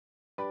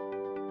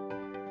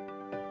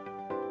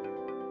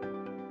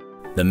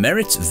The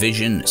Merit's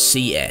Vision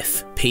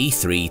CF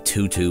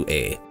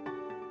P322A.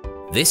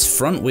 This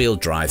front-wheel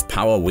drive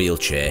power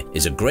wheelchair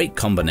is a great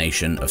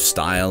combination of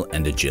style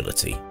and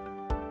agility.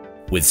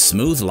 With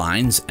smooth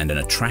lines and an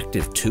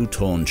attractive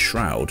two-tone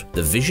shroud,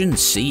 the Vision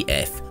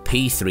CF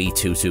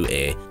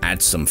P322A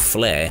adds some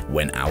flair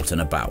when out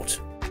and about.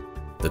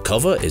 The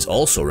cover is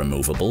also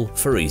removable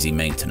for easy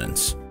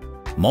maintenance.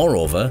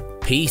 Moreover,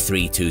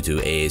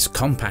 P322A's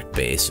compact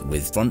base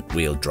with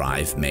front-wheel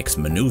drive makes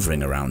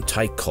maneuvering around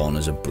tight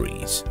corners a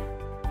breeze.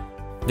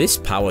 This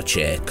power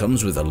chair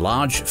comes with a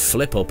large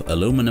flip-up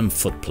aluminum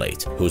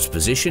footplate whose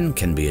position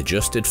can be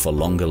adjusted for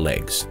longer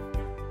legs.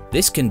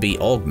 This can be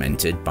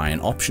augmented by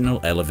an optional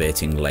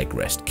elevating leg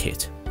rest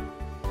kit.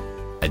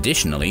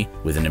 Additionally,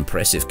 with an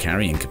impressive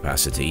carrying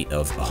capacity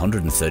of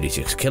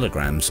 136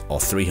 kilograms or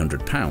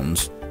 300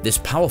 pounds, this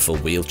powerful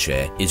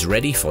wheelchair is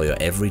ready for your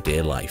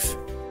everyday life.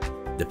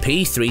 The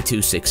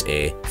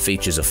P326A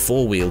features a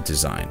four-wheel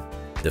design.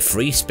 The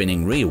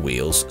free-spinning rear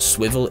wheels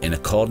swivel in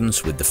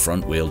accordance with the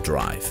front-wheel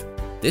drive.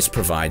 This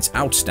provides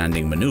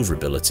outstanding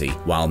maneuverability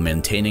while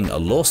maintaining a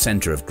low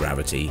center of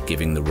gravity,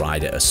 giving the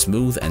rider a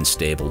smooth and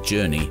stable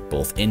journey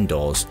both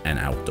indoors and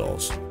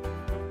outdoors.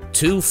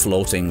 Two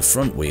floating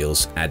front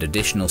wheels add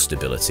additional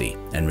stability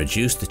and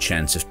reduce the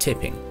chance of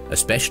tipping,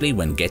 especially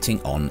when getting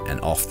on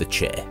and off the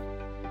chair.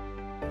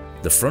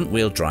 The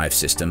front-wheel drive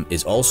system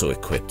is also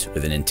equipped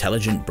with an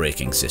intelligent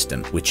braking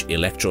system which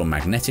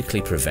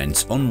electromagnetically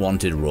prevents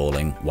unwanted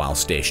rolling while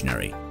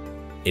stationary.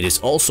 It is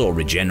also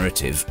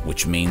regenerative,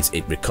 which means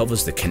it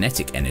recovers the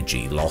kinetic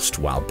energy lost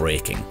while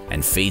braking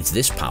and feeds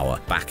this power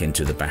back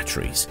into the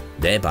batteries,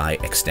 thereby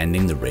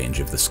extending the range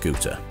of the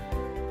scooter.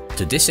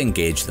 To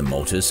disengage the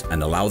motors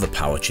and allow the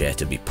power chair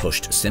to be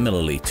pushed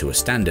similarly to a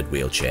standard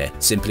wheelchair,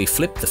 simply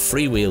flip the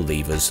freewheel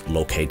levers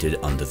located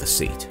under the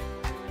seat.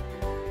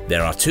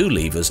 There are two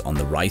levers on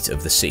the right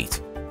of the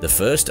seat. The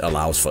first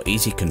allows for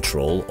easy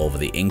control over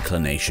the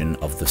inclination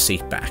of the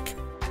seat back.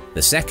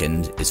 The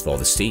second is for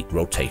the seat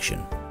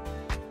rotation.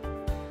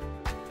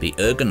 The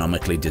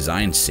ergonomically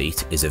designed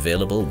seat is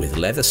available with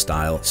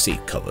leather-style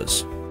seat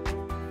covers.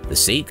 The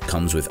seat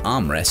comes with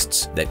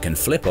armrests that can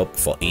flip up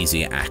for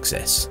easier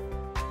access.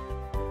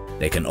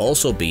 They can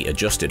also be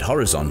adjusted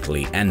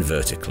horizontally and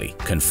vertically,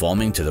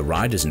 conforming to the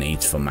rider's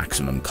needs for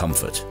maximum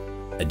comfort.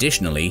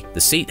 Additionally,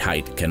 the seat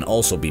height can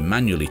also be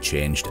manually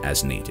changed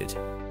as needed.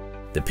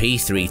 The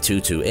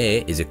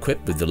P322A is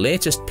equipped with the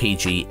latest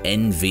PG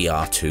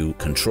NVR2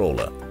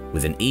 controller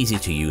with an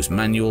easy-to-use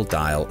manual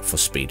dial for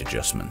speed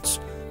adjustments,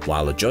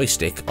 while the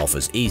joystick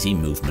offers easy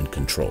movement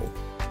control.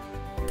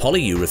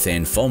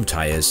 Polyurethane foam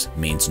tyres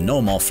means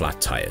no more flat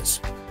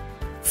tyres.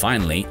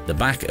 Finally, the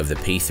back of the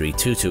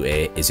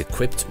P322A is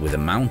equipped with a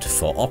mount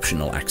for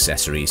optional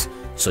accessories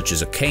such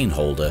as a cane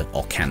holder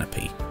or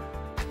canopy.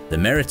 The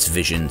Merit's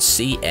Vision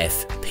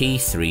CF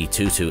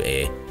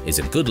P322A is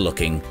a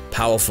good-looking,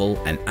 powerful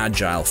and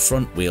agile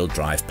front-wheel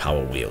drive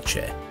power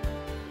wheelchair.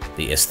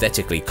 The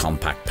aesthetically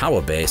compact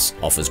power base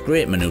offers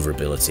great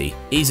maneuverability,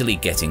 easily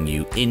getting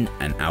you in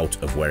and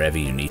out of wherever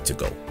you need to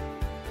go.